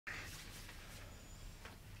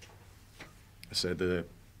I said a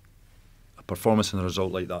performance and a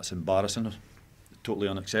result like that's embarrassing, totally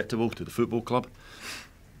unacceptable to the football club.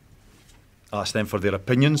 I asked them for their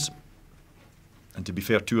opinions, and to be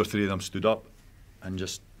fair, 2 or 3 of them stood up and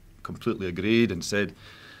just completely agreed and said,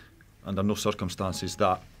 under no circumstances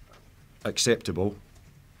that acceptable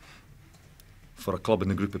for a club and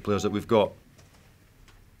the group of players that we've got.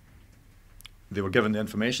 They were given the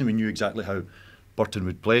information, we knew exactly how Burton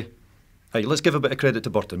would play. Hey, let's give a bit of credit to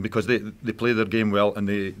Burton because they played their game well and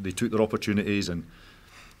they took their opportunities, and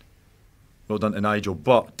well done to Nigel.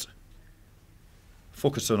 But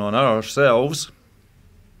focusing on ourselves,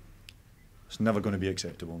 it's never going to be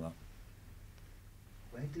acceptable, that.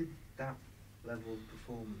 Where did that level of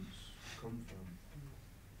performance come from?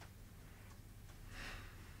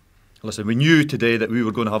 Listen, we knew today that we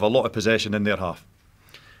were going to have a lot of possession in their half.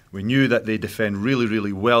 We knew that they defend really,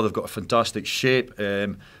 really well. They've got a fantastic shape.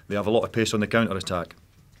 They have a lot of pace on the counter-attack.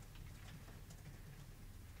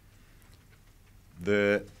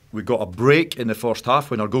 We got a break in the first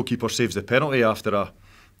half when our goalkeeper saves the penalty after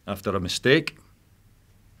a mistake.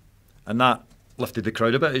 And that lifted the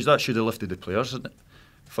crowd a bit. That should have lifted the players.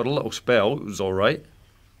 For a little spell, it was all right.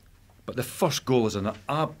 But the first goal is an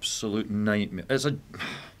absolute nightmare.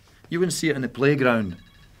 You wouldn't see it in the playground.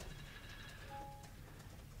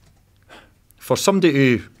 For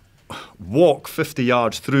somebody to walk 50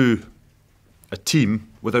 yards through a team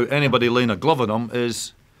without anybody laying a glove on them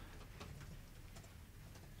is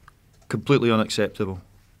completely unacceptable.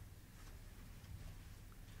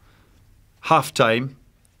 Half time,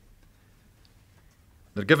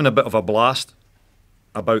 they're given a bit of a blast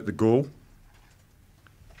about the goal,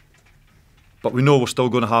 but we know we're still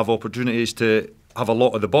going to have opportunities to have a lot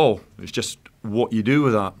of the ball. It's just what you do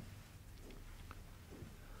with that.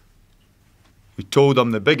 We told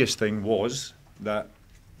them the biggest thing was that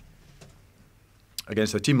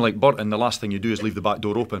against a team like Burton, the last thing you do is leave the back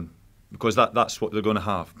door open, because that's what they're going to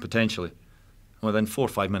have, potentially. And within 4 or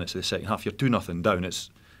 5 minutes of the second half, you're 2-0 down. It's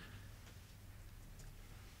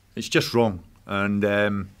just wrong. And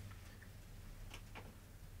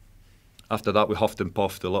after that, we huffed and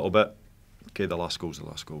puffed a little bit. Okay, the last goal's the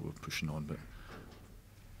last goal. We're pushing on, but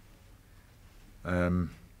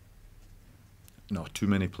no, too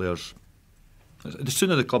many players. The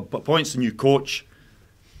sooner the club appoints a new coach,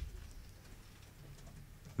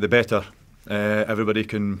 the better. Everybody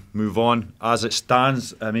can move on. As it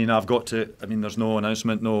stands, there's no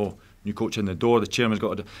announcement, no new coach in the door. The chairman's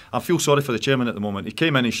got to do. I feel sorry for the chairman at the moment. He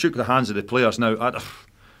came in, he shook the hands of the players. Now,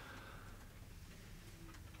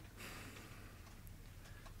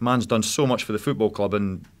 man's done so much for the football club,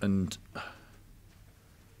 and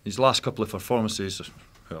his last couple of performances,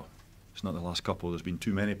 well, it's not the last couple, there's been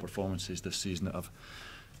too many performances this season that have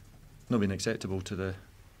not been acceptable to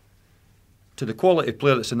the quality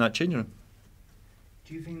player that's in that changing room.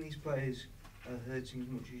 Do you think these players are hurting as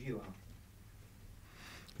much as you are?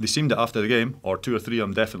 They seemed it after the game, or 2 or 3 of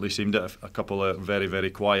them definitely seemed it. A couple are very, very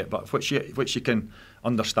quiet, but which you can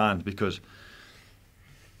understand, because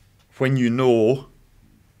when you know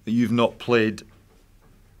that you've not played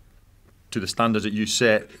to the standards that you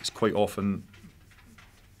set, it's quite often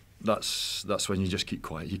that's when you just keep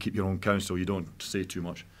quiet. You keep your own counsel. You don't say too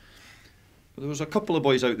much. But there was a couple of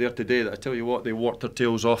boys out there today that I tell you what, they worked their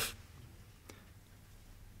tails off,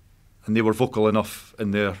 and they were vocal enough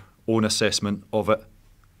in their own assessment of it,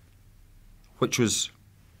 which was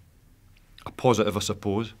a positive, I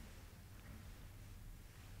suppose.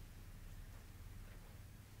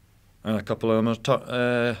 And a couple of them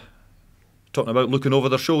are talking about looking over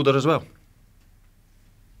their shoulder as well.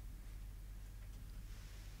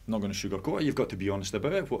 I'm not going to sugarcoat it, you've got to be honest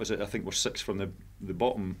about it. What is it? I think we're 6 from the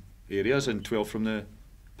bottom areas and 12 from the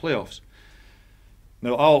playoffs.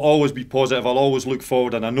 Now, I'll always be positive, I'll always look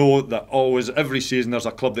forward, and I know that every season there's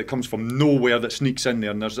a club that comes from nowhere that sneaks in there,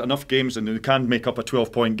 and there's enough games and they can make up a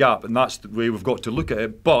 12-point gap, and that's the way we've got to look at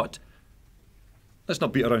it. But let's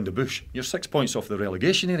not beat around the bush. You're 6 points off the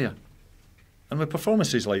relegation area. And with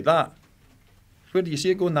performances like that, where do you see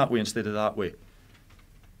it going that way instead of that way?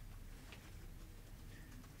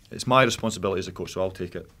 It's my responsibility as a coach, so I'll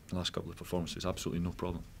take it. The last couple of performances, absolutely no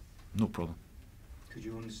problem. No problem. Could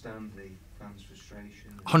you understand the fans'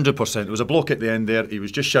 frustration? 100%. There was a bloke at the end there, he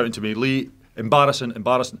was just shouting to me, Lee, embarrassing,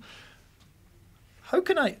 embarrassing. How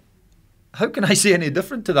can I say any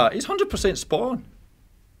different to that? He's 100% spot on.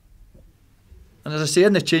 And as I say,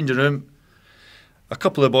 in the changing room, a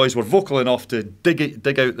couple of boys were vocal enough to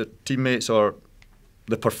dig out their teammates or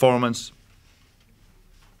the performance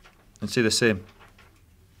and say the same.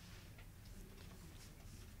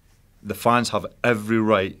 The fans have every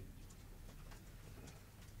right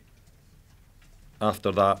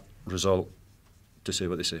after that result to say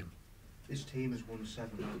what they say. This team has won 7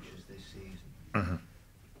 matches this season. Mm-hmm.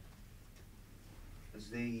 Has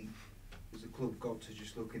the club got to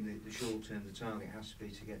just look in the short term? The target has to be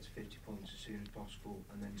to get to 50 points as soon as possible,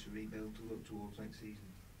 and then to rebuild to look towards next season.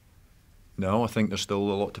 No, I think there's still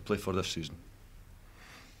a lot to play for this season.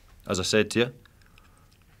 As I said to you,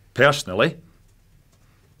 personally,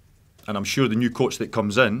 and I'm sure the new coach that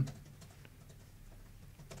comes in,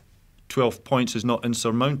 12 points is not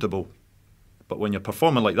insurmountable. But when you're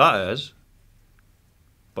performing like that is,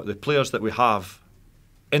 but the players that we have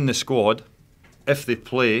in the squad, if they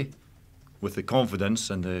play with the confidence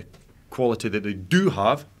and the quality that they do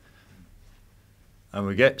have, and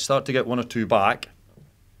we start to get 1 or 2 back,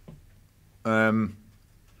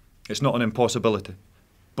 it's not an impossibility.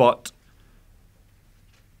 But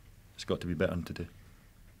it's got to be better than today.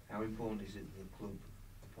 How important is it that the club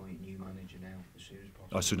appoint a new manager now, as soon as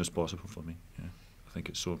possible? As soon as possible for me, yeah. I think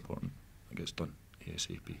it's so important. It gets done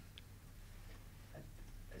ASAP.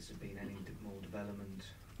 Has there been any more development?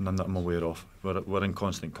 None that I'm aware of. We're in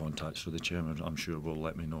constant contact, so the chairman, I'm sure, will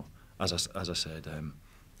let me know. As I said,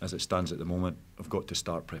 as it stands at the moment, I've got to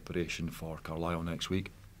start preparation for Carlisle next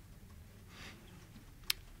week.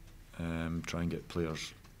 Try and get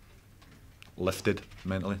players lifted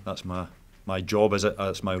mentally. That's my job, is it?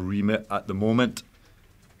 That's my remit at the moment.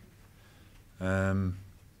 And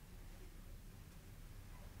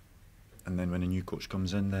then when a new coach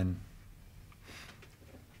comes in, then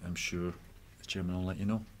I'm sure the chairman will let you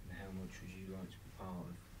know. And how much would you like to be part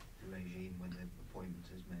of the regime when the appointment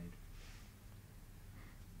is made?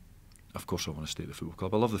 Of course I want to stay at the football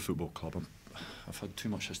club. I love the football club. I've had too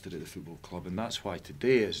much history at the football club, and that's why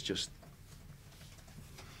today is just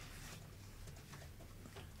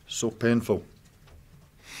so painful.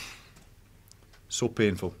 So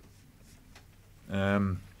painful.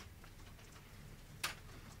 Of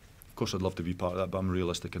course I'd love to be part of that, but I'm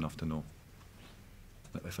realistic enough to know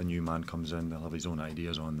that if a new man comes in, they'll have his own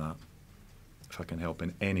ideas on that. If I can help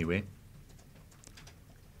in any way,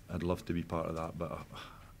 I'd love to be part of that, but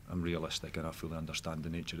I'm realistic and I fully understand the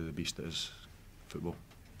nature of the beast that is football.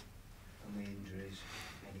 And the injuries,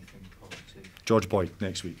 anything positive? George Boyd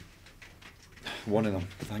next week. One of them,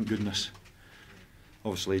 thank goodness.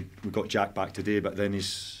 Obviously we got Jack back today, but then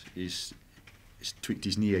he's tweaked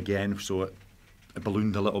his knee again, so it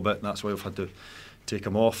ballooned a little bit, and that's why we've had to take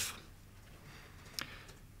him off.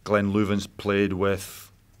 Glenn Leuven's played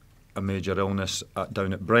with a major illness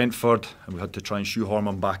down at Brentford, and we had to try and shoehorn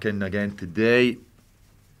him back in again today.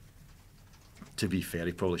 To be fair,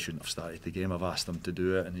 he probably shouldn't have started the game. I've asked him to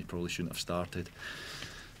do it, and he probably shouldn't have started.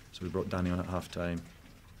 So we brought Danny on at half-time.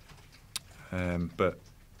 But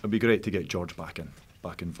it'd be great to get George back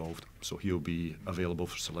involved, so he'll be available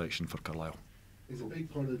for selection for Carlisle. Is a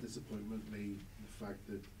big part of the disappointment, Lee, the fact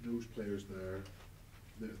that those players there,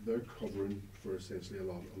 they're covering for essentially a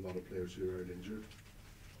lot of players who are injured.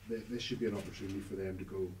 This should be an opportunity for them to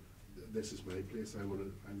go, this is my place, I'm going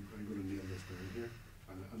to nail this down here,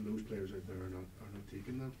 and those players out there are not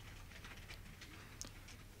taking that.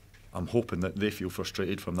 I'm hoping that they feel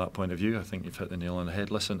frustrated from that point of view. I think you've hit the nail on the head.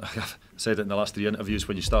 Listen, I've said it in the last 3 interviews,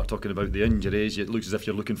 when you start talking about the injuries, it looks as if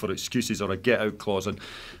you're looking for excuses or a get-out clause, and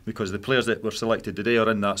because the players that were selected today are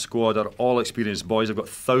in that squad are all experienced boys. They've got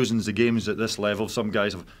thousands of games at this level. Some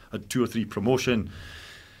guys have had 2 or 3 promotion.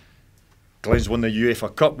 Glenn's won the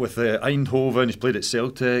UEFA Cup with Eindhoven. He's played at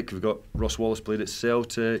Celtic. We've got Ross Wallace played at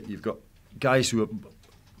Celtic. You've got guys who have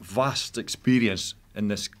vast experience in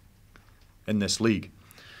this league.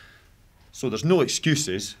 So there's no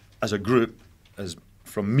excuses as a group, as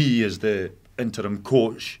from me as the interim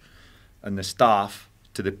coach and the staff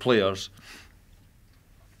to the players,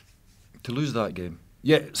 to lose that game.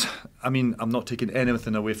 Yes, I mean, I'm not taking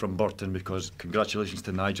anything away from Burton, because congratulations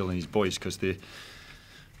to Nigel and his boys, because they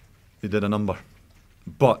did a number.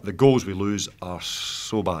 But the goals we lose are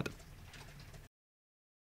so bad.